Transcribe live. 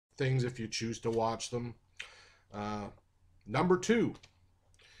things if you choose to watch them. Number two,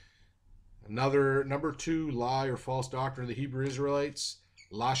 number two lie or false doctrine of the Hebrew Israelites,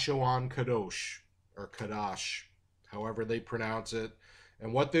 Lashawan Qadash, or Qadash, however they pronounce it.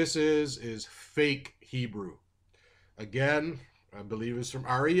 And what this is fake Hebrew. Again, I believe it's from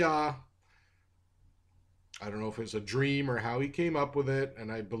Ariyah. I don't know if it's a dream or how he came up with it.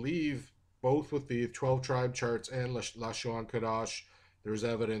 And I believe both with the 12 tribe charts and Lashawan Qadash, there's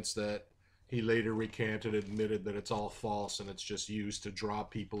evidence that he later recanted, admitted that it's all false and it's just used to draw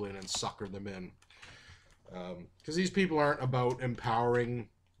people in and sucker them in. Because these people aren't about empowering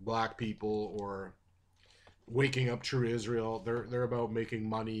black people or waking up true Israel. They're about making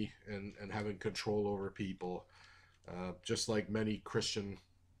money and having control over people. Just like many Christian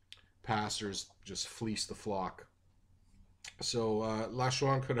pastors just fleece the flock. So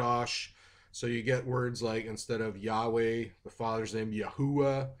Lashawan Qadash, so you get words like, instead of Yahweh, the Father's name,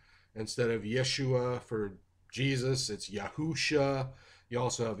 Yahuwah. Instead of Yeshua for Jesus, it's Yahusha. You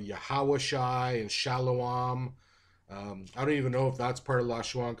also have Yahawashai and Shalom. I don't even know if that's part of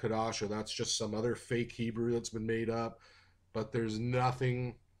Lashawan Qadash or that's just some other fake Hebrew that's been made up. But there's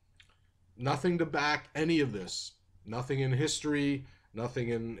nothing to back any of this. Nothing in history, nothing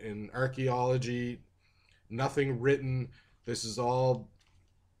in archaeology, nothing written. This is all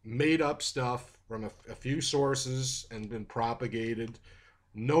made up stuff from a few sources and been propagated.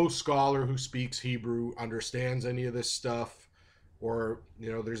 No scholar who speaks Hebrew understands any of this stuff, or,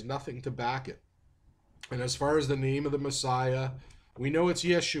 there's nothing to back it. And as far as the name of the Messiah, we know it's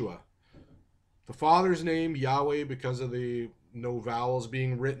Yeshua. The Father's name, Yahweh, because of the no vowels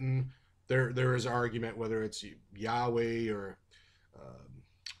being written, there is argument whether it's Yahweh or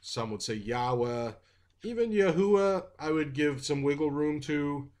some would say Yahweh. Even Yahuwah, I would give some wiggle room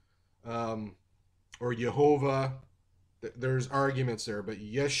to, or Jehovah. There's arguments there, but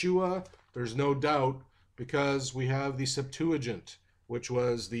Yeshua, there's no doubt, because we have the Septuagint, which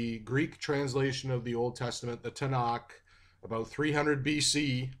was the Greek translation of the Old Testament, the Tanakh, about 300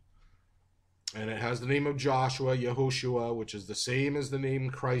 BC, and it has the name of Joshua, Yehoshua, which is the same as the name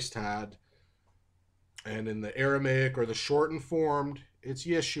Christ had, and in the Aramaic, or the shortened formed, it's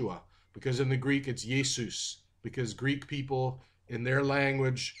Yeshua, because in the Greek it's Jesus, because Greek people, in their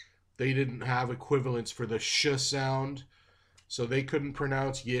language, they didn't have equivalents for the sh sound, so they couldn't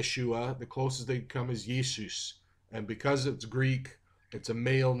pronounce Yeshua. The closest they could come is Jesus. And because it's Greek, it's a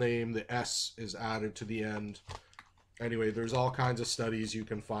male name. The S is added to the end. Anyway, there's all kinds of studies you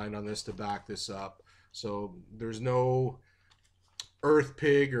can find on this to back this up. So there's no earth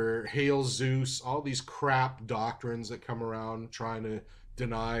pig or hail Zeus, all these crap doctrines that come around trying to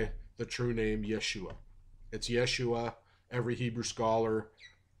deny the true name Yeshua. It's Yeshua. Every Hebrew scholar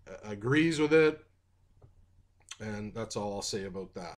agrees with it, and that's all I'll say about that.